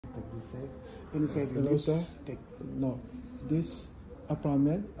take this side. Inside the Hello, lift, sir. take. No, this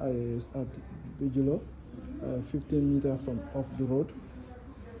apartment is at BIjilo, 15 meters from off the road.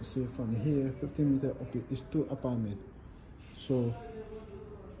 You see, from here, 15 meters off the is 2 apartments. So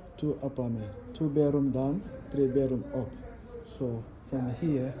 2 apartments, 2 bedroom down, 3 bedroom up. So from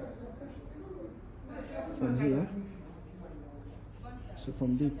here, so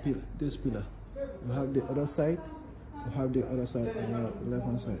from this pillar, you have the other side, you have the other side on your left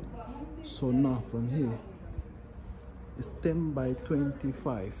hand side. So now from here, it's 10 by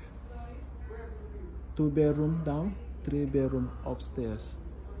 25. 2 bedroom down, 3 bedroom upstairs.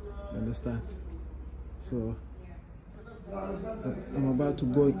 You understand? So I'm about to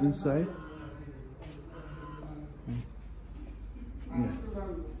go inside.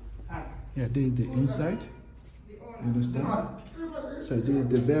 Yeah, this is the inside. You understand? So this is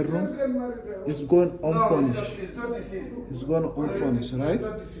the bedroom. It's going unfurnished. It's not the same. It's going unfurnished, right?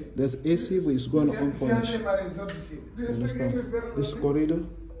 There's AC, but it's going unfurnished. It's not the same. You understand? This corridor.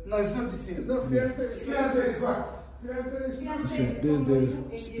 No, it's not the same. No, fiancé is what? You see, this is the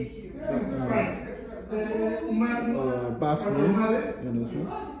bathroom. You understand?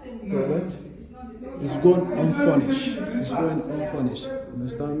 Toilet. It's going unfurnished. It's going unfurnished. You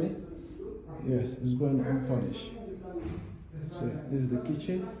understand me? Yes, it's going unfurnished. So this is the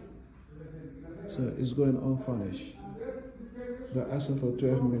kitchen. So it's going unfurnished. They're asking for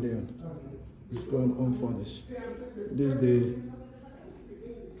 12 million. It's going unfurnished. This is the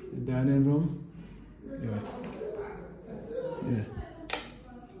dining room. Yeah.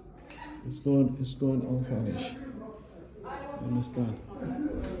 It's going unfurnished. You understand?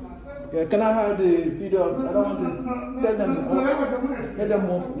 Yeah, can I have the video? I don't want to let them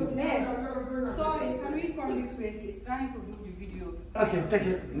move. Sorry, can we come this way? He's trying to do the video. Okay, take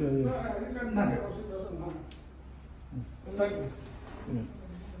it. Yeah. Thank you.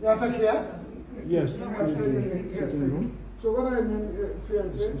 You want to take here? Yes, this is the sitting room. So what I mean,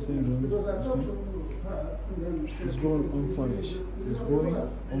 fiancé, Sitting room. because I talked to her, It's going unfurnished. It's going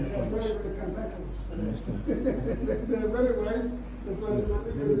unfurnished. You understand? they're very wise. That's why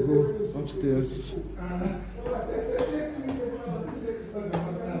Let me go upstairs.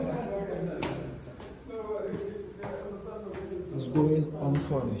 It's going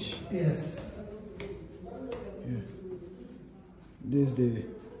unfurnished. Yes. Yeah. This is the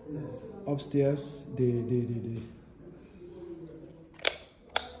upstairs.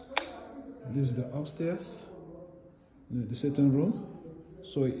 This is the upstairs. The sitting room.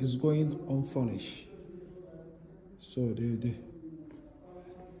 So it's going unfurnished. So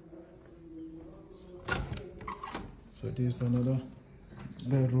so this is another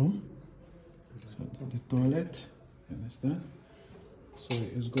bedroom. So the toilet. You understand? So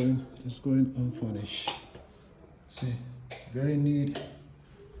it's going unfurnished. See, very neat,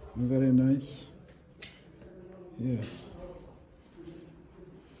 very nice. Yes.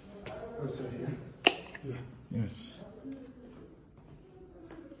 Also here. Yeah. Yes.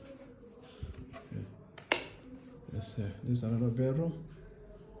 Yes, sir. This is another bedroom.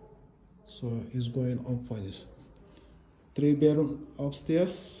 So it's going unfurnished. 3 bedroom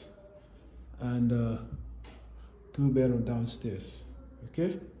upstairs and 2 bedroom downstairs.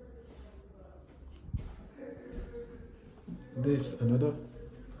 Okay. This is another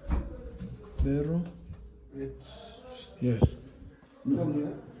bedroom. Yes.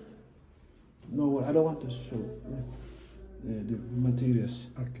 No, I don't want to show the materials.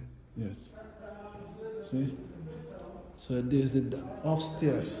 Okay. Yes. See? So this is the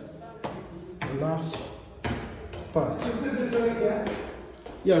upstairs. The last part.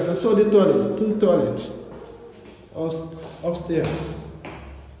 Yes, I saw the toilet. 2 toilets. Upstairs.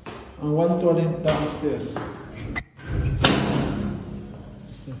 And 1 toilet downstairs.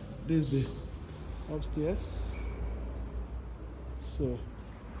 So this is the upstairs. So you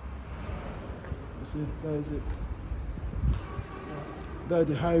see, that is it. That is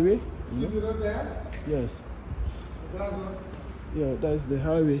the highway. See the road there? Yes. The ground road? Yeah, that is the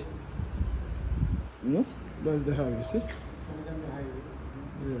highway. You know? That's the highway, see? Senegambe Highway.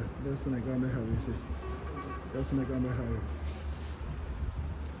 Yeah, that's Senegambe highway, see? That's Senegambe highway.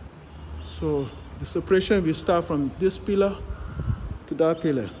 So the separation will start from this pillar to that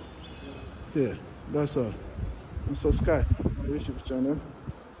pillar. See, that's all. And subscribe to my YouTube channel.